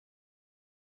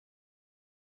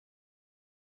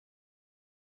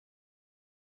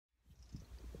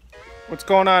What's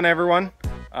going on, everyone?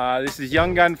 This is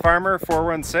Young Gun Farmer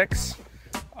 416.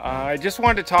 I just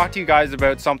wanted to talk to you guys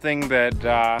about something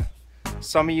that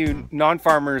some of you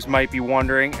non-farmers might be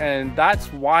wondering, and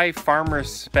that's why farmers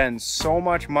spend so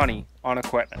much money on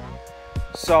equipment.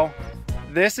 So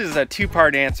this is a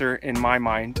two-part answer in my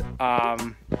mind.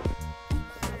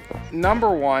 Number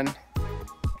one,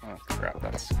 oh crap,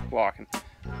 that's blocking.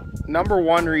 Number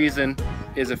one reason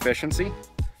is efficiency.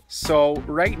 So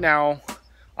right now,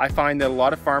 I find that a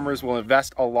lot of farmers will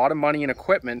invest a lot of money in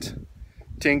equipment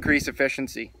to increase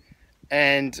efficiency.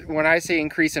 And when I say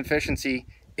increase efficiency,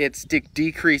 it's to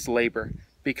decrease labor,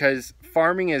 because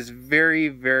farming is very,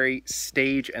 very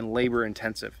stage and labor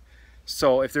intensive.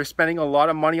 So if they're spending a lot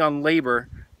of money on labor,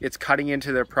 it's cutting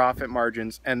into their profit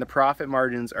margins, and the profit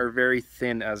margins are very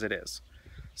thin as it is.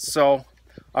 So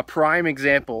a prime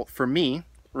example for me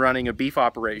running a beef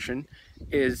operation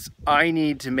is I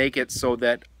need to make it so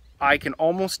that I can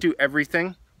almost do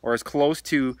everything, or as close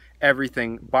to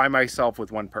everything, by myself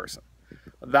with one person.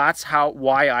 That's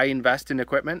why I invest in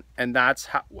equipment, and that's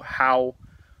how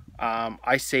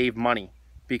I save money.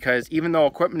 Because even though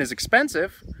equipment is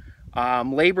expensive,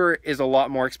 labor is a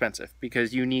lot more expensive,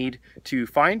 because you need to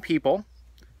find people,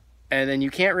 and then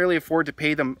you can't really afford to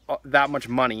pay them that much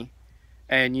money,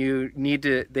 and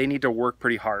they need to work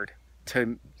pretty hard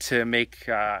to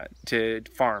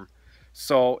farm.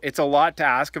 So it's a lot to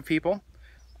ask of people.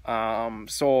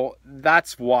 So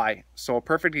that's why. So a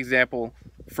perfect example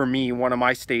for me, one of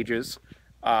my stages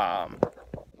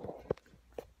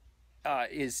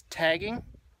is tagging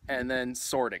and then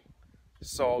sorting.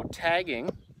 So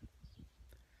tagging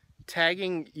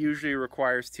usually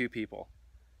requires two people.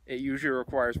 It usually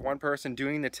requires one person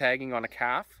doing the tagging on a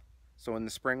calf, so in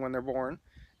the spring when they're born,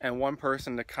 and one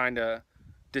person to kind of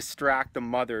distract the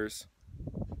mothers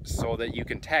so that you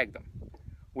can tag them.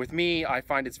 With me, I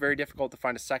find it's very difficult to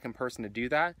find a second person to do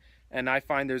that, and I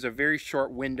find there's a very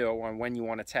short window on when you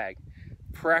want to tag,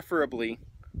 preferably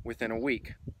within a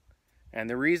week. And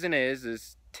the reason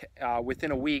is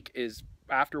within a week is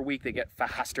after a week they get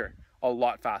faster, a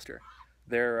lot faster.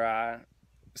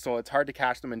 So it's hard to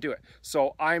catch them and do it.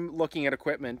 So I'm looking at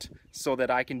equipment so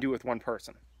that I can do it with one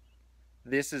person.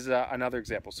 This is another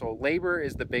example. So labor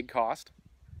is the big cost,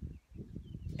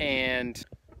 and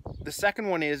the second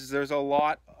one is there's a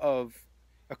lot of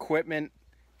equipment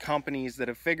companies that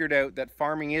have figured out that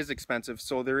farming is expensive,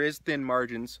 so there is thin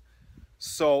margins,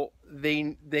 so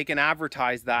they can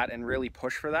advertise that and really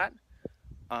push for that.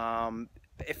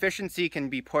 Efficiency can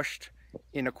be pushed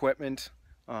in equipment.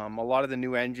 A lot of the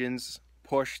new engines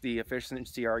push the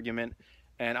efficiency argument,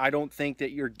 and I don't think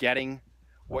that you're getting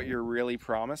what you're really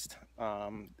promised.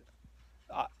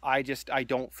 I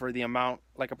don't, for the amount,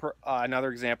 like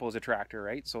another example is a tractor,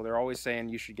 right? So they're always saying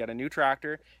you should get a new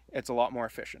tractor. It's a lot more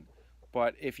efficient.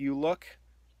 But if you look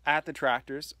at the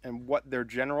tractors and what their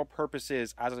general purpose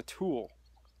is as a tool,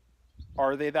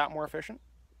 are they that more efficient?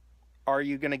 Are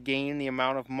you going to gain the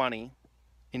amount of money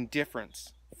in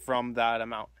difference from that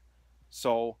amount?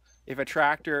 So if a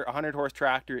tractor, a 100 horse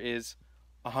tractor is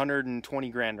 120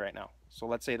 grand right now. So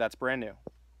let's say that's brand new.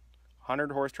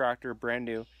 100 horse tractor, brand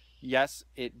new. Yes,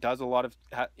 it does a lot of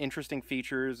interesting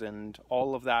features and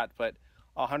all of that, but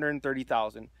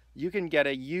 130,000. You can get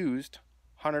a used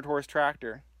 100 horse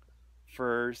tractor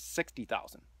for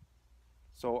 60,000.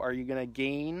 So are you going to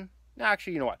gain?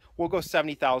 Actually, you know what? We'll go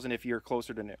 70,000 if you're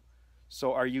closer to new.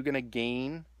 So are you going to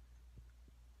gain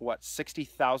what,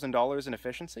 $60,000 in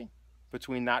efficiency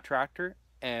between that tractor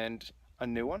and a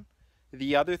new one?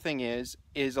 The other thing is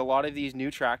a lot of these new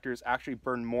tractors actually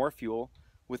burn more fuel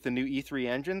with the new E3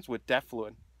 engines with DEF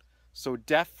fluid. So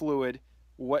DEF fluid,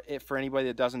 for anybody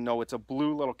that doesn't know, it's a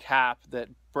blue little cap that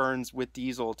burns with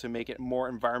diesel to make it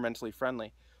more environmentally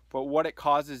friendly. But what it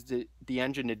causes the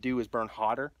engine to do is burn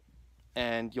hotter.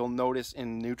 And you'll notice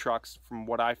in new trucks, from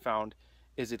what I found,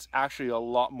 is it's actually a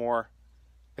lot more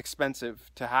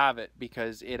expensive to have it,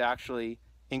 because it actually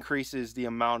increases the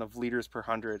amount of liters per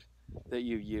 100 that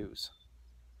you use.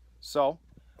 So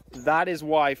that is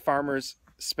why farmers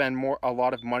spend a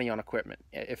lot of money on equipment,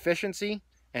 efficiency,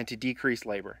 and to decrease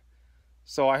labor.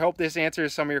 So I hope this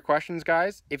answers some of your questions,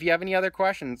 guys. If you have any other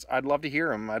questions, I'd love to hear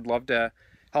them. I'd love to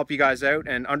help you guys out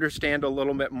and understand a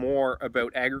little bit more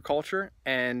about agriculture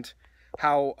and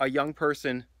how a young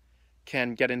person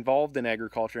can get involved in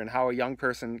agriculture and how a young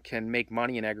person can make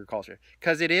money in agriculture.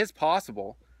 Because it is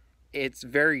possible. It's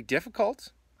very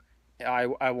difficult.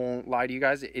 I won't lie to you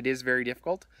guys. It is very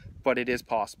difficult, but it is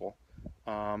possible.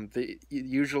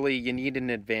 Usually you need an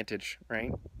advantage,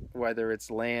 right? Whether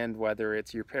it's land, whether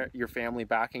it's your family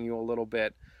backing you a little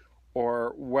bit,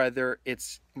 or whether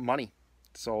it's money.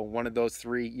 So one of those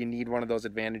three, you need one of those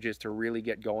advantages to really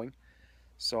get going.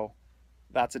 So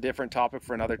that's a different topic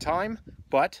for another time,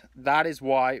 but that is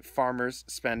why farmers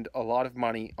spend a lot of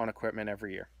money on equipment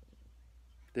every year.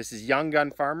 This is Young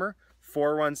Gun Farmer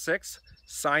 416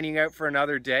 signing out for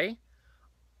another day.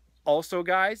 Also,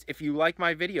 guys, if you like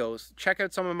my videos, check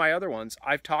out some of my other ones.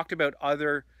 I've talked about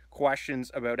other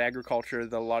questions about agriculture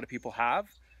that a lot of people have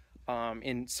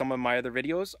in some of my other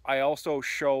videos. I also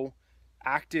show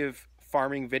active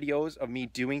farming videos of me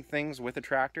doing things with a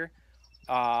tractor.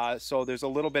 So there's a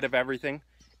little bit of everything.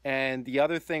 And the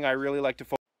other thing I really like to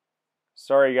focus.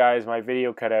 Sorry guys, my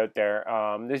video cut out there.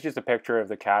 This is just a picture of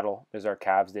the cattle. This is our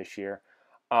calves this year.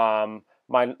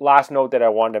 My last note that I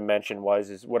wanted to mention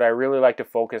is what I really like to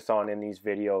focus on in these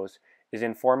videos is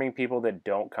informing people that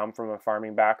don't come from a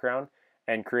farming background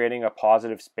and creating a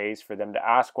positive space for them to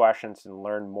ask questions and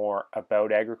learn more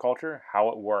about agriculture, how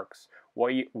it works,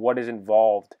 what is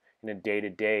involved in a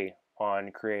day-to-day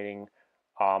on creating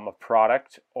a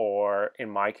product, or in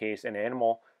my case an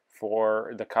animal,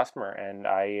 for the customer. And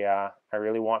I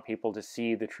really want people to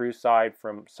see the true side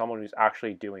from someone who's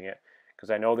actually doing it, because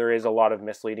I know there is a lot of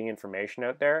misleading information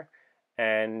out there.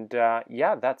 And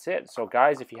yeah, that's it. So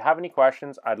guys, if you have any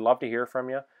questions, I'd love to hear from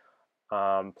you.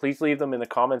 Please leave them in the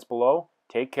comments below.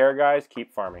 Take care, guys.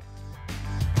 Keep farming.